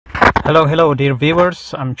Hello dear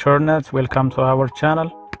viewers, I'm Churnet. Welcome to our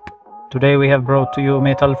channel. Today we have brought to you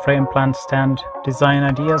metal frame plant stand design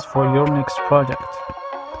ideas for your next project.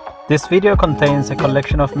 This video contains a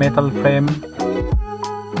collection of metal frame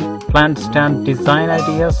plant stand design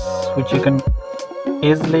ideas which you can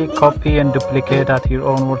easily copy and duplicate at your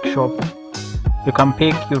own workshop. You can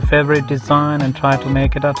pick your favorite design and try to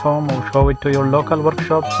make it at home or show it to your local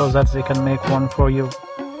workshop so that they can make one for you.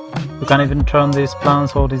 You can even turn these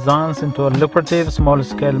plans or designs into a lucrative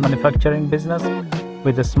small-scale manufacturing business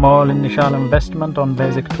with a small initial investment on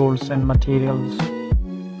basic tools and materials.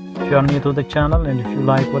 If you are new to the channel and if you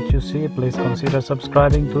like what you see, please consider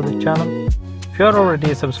subscribing to the channel. If you are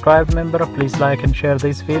already a subscribed member, please like and share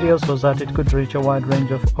this video so that it could reach a wide range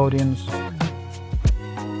of audience.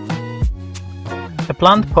 A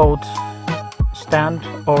plant pot stand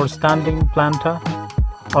or standing planter,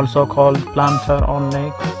 also called planter on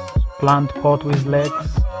legs, plant pot with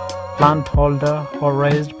legs, plant holder or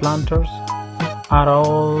raised planters are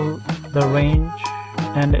all the range,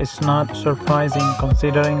 and it's not surprising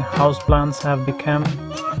considering houseplants have become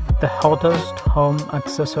the hottest home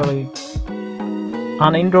accessory.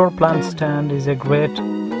 An indoor plant stand is great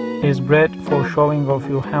for showing off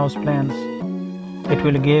your houseplants. It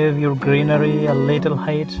will give your greenery a little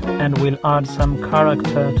height and will add some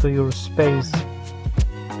character to your space.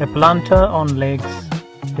 A planter on legs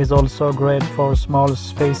is also great for small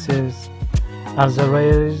spaces, as the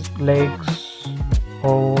raised legs,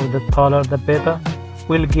 or the taller the better,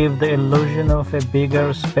 will give the illusion of a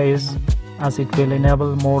bigger space, as it will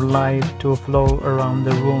enable more light to flow around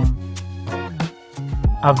the room.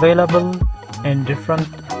 Available in different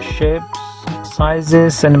shapes,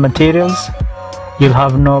 sizes and materials, you'll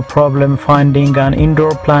have no problem finding an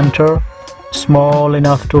indoor planter small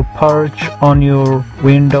enough to perch on your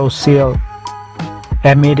windowsill,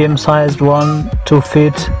 a medium-sized one to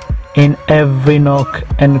fit in every nook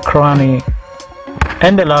and cranny,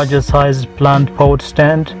 and a larger sized plant pot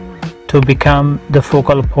stand to become the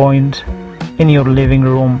focal point in your living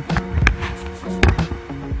room.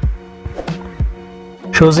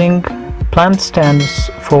 Choosing plant stands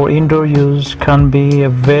for indoor use can be a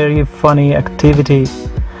very funny activity,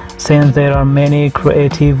 since there are many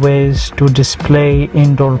creative ways to display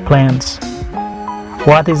indoor plants.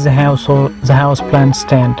 What is the house plant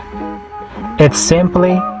stand? It's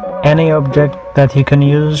simply any object that you can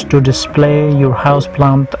use to display your house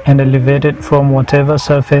plant and elevate it from whatever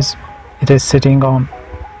surface it is sitting on.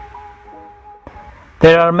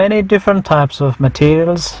 There are many different types of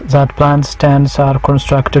materials that plant stands are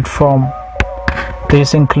constructed from.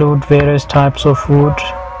 These include various types of wood,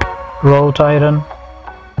 wrought iron,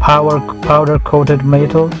 powder-coated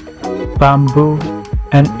metal, bamboo,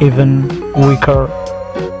 and even wicker.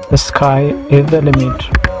 The sky is the limit.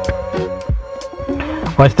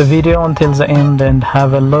 Watch the video until the end and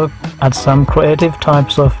have a look at some creative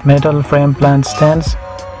types of metal frame plant stands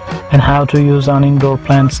and how to use an indoor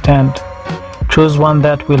plant stand. Choose one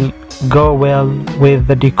that will go well with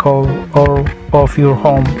the decor of your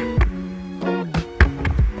home.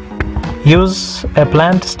 Use a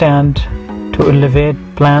plant stand to elevate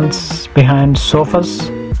plants behind sofas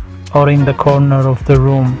or in the corner of the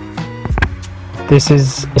room. This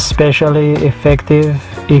is especially effective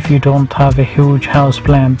if you don't have a huge house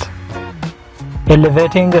plant.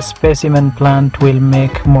 Elevating a specimen plant will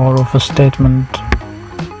make more of a statement.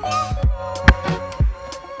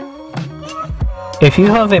 If you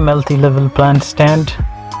have a multi-level plant stand,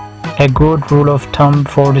 a good rule of thumb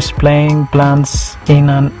for displaying plants in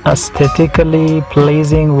an aesthetically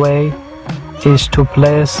pleasing way is to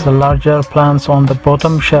place the larger plants on the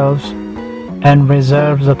bottom shelves and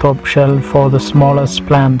reserve the top shelf for the smallest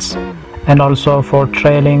plants, and also for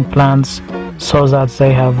trailing plants so that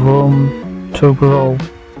they have room to grow.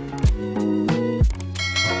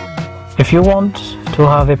 If you want to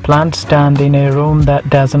have a plant stand in a room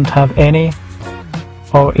that doesn't have any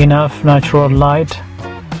or enough natural light,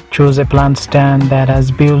 choose a plant stand that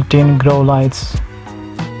has built-in grow lights.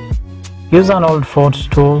 Use an old fort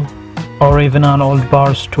stool or even an old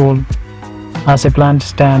bar stool as a plant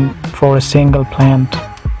stand for a single plant.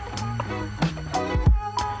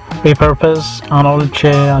 Repurpose an old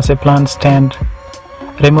chair as a plant stand.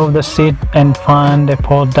 Remove the seat and find a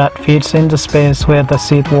pot that fits in the space where the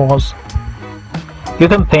seat was. You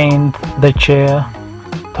can paint the chair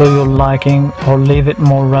to your liking or leave it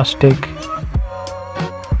more rustic.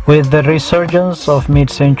 With the resurgence of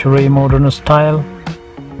mid-century modern style,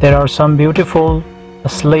 there are some beautiful,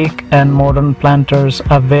 sleek and modern planters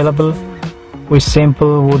available with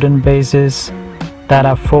simple wooden bases that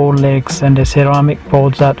have 4 legs and a ceramic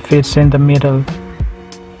pot that fits in the middle.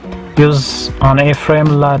 Use an A-frame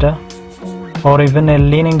ladder or even a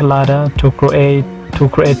leaning ladder to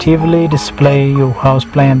creatively display your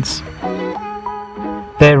houseplants.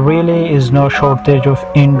 There really is no shortage of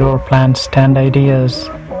indoor plant stand ideas.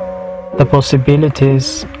 The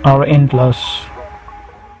possibilities are endless.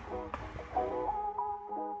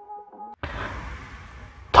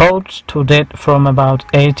 Thought to date from about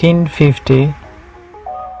 1850,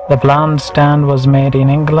 the plant stand was made in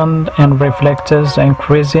England and reflects the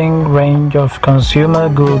increasing range of consumer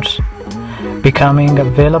goods becoming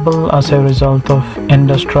available as a result of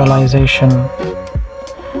industrialization.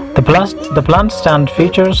 The plant stand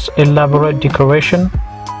features elaborate decoration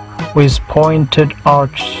with pointed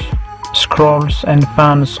arches, scrolls and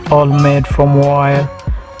fans, all made from wire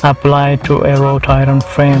applied to a wrought iron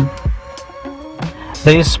frame.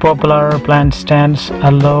 These popular plant stands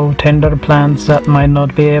allow tender plants that might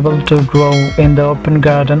not be able to grow in the open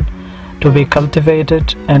garden to be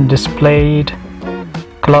cultivated and displayed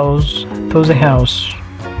close to the house.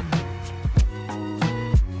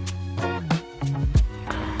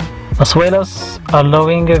 As well as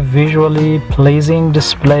allowing a visually pleasing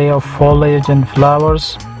display of foliage and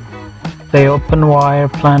flowers, the open wire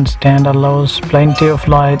plant stand allows plenty of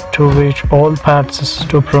light to reach all parts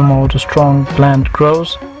to promote strong plant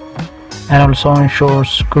growth and also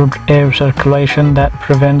ensures good air circulation that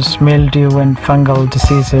prevents mildew and fungal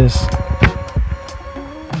diseases.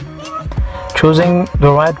 Choosing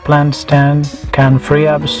the right plant stand can free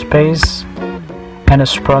up space and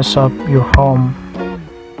spruce up your home.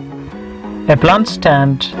 A plant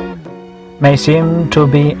stand may seem to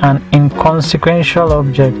be an inconsequential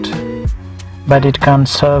object, but it can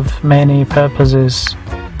serve many purposes.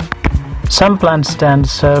 Some plant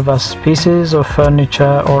stands serve as pieces of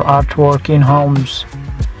furniture or artwork in homes,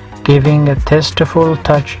 giving a tasteful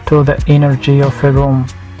touch to the energy of a room.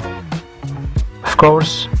 Of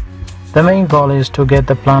course, the main goal is to get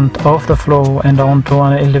the plant off the floor and onto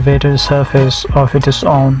an elevated surface of its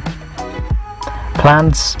own.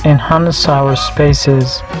 Plants enhance our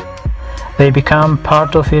spaces. They become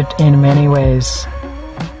part of it in many ways,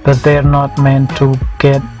 but they're not meant to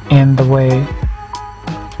get in the way.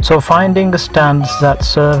 So finding the stands that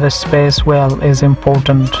serve a space well is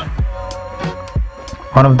important.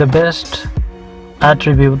 One of the best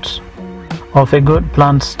attributes of a good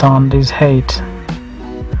plant stand is height.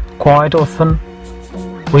 Quite often,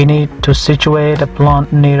 we need to situate a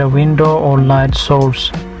plant near a window or light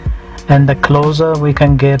source, and the closer we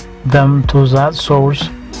can get them to that source,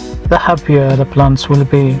 the happier the plants will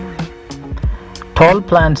be. Tall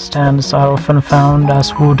plant stands are often found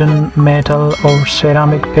as wooden, metal or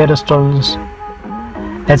ceramic pedestals.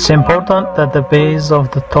 It's important that the base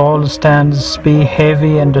of the tall stands be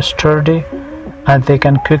heavy and sturdy, as they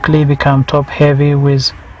can quickly become top-heavy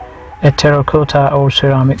with a terracotta or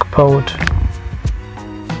ceramic pot.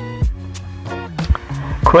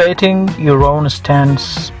 Creating your own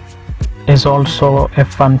stands is also a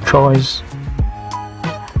fun choice.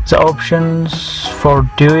 The options for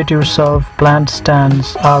do-it-yourself plant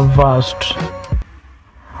stands are vast,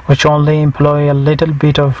 which only employ a little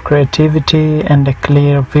bit of creativity and a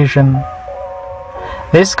clear vision.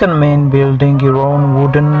 This can mean building your own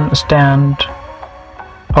wooden stand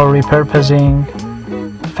or repurposing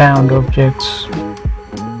found objects.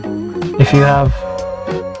 If you have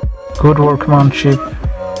good workmanship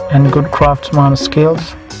and good craftsman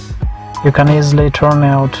skills, you can easily turn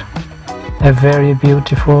out a very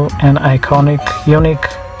beautiful and iconic, unique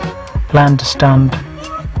plant stand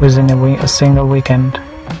within a single weekend.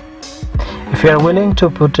 If you are willing to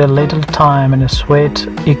put a little time and sweat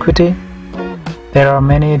equity, there are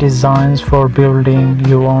many designs for building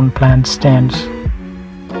your own plant stands.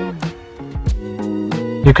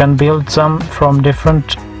 You can build them from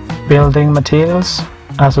different building materials,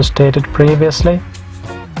 as stated previously.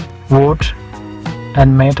 Wood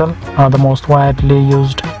and metal are the most widely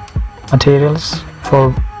used materials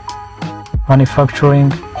for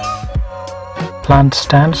manufacturing plant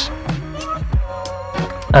stands.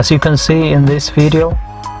 As you can see in this video,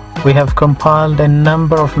 we have compiled a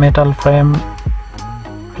number of metal frame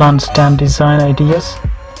plant stand design ideas,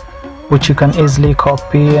 which you can easily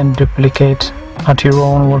copy and duplicate at your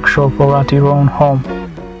own workshop or at your own home.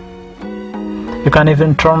 You can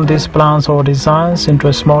even turn these plans or designs into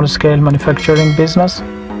a small-scale manufacturing business,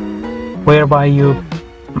 whereby you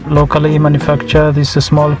locally manufacture these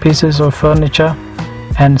small pieces of furniture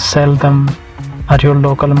and sell them at your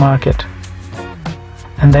local market,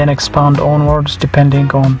 and then expand onwards depending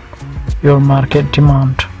on your market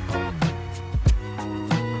demand.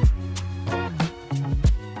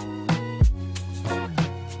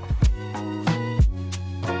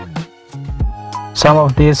 Some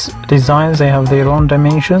of these designs, they have their own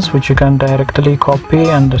dimensions which you can directly copy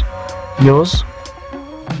and use,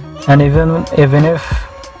 and even if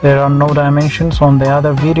there are no dimensions on the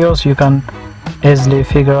other videos, you can easily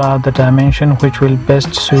figure out the dimension which will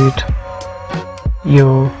best suit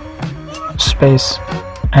your space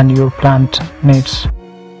and your plant needs.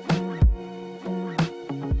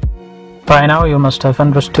 By now you must have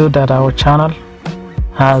understood that our channel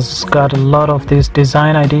has got a lot of these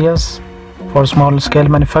design ideas for small scale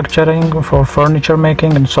manufacturing, for furniture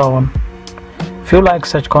making and so on. If you like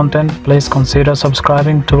such content, please consider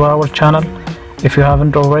subscribing to our channel if you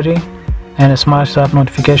haven't already, and smash that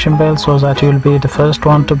notification bell so that you'll be the first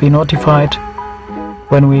one to be notified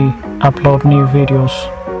when we upload new videos.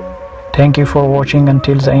 Thank you for watching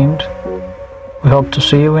until the end. We hope to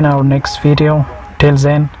see you in our next video. Till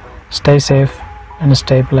then, stay safe and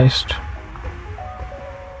stay blessed.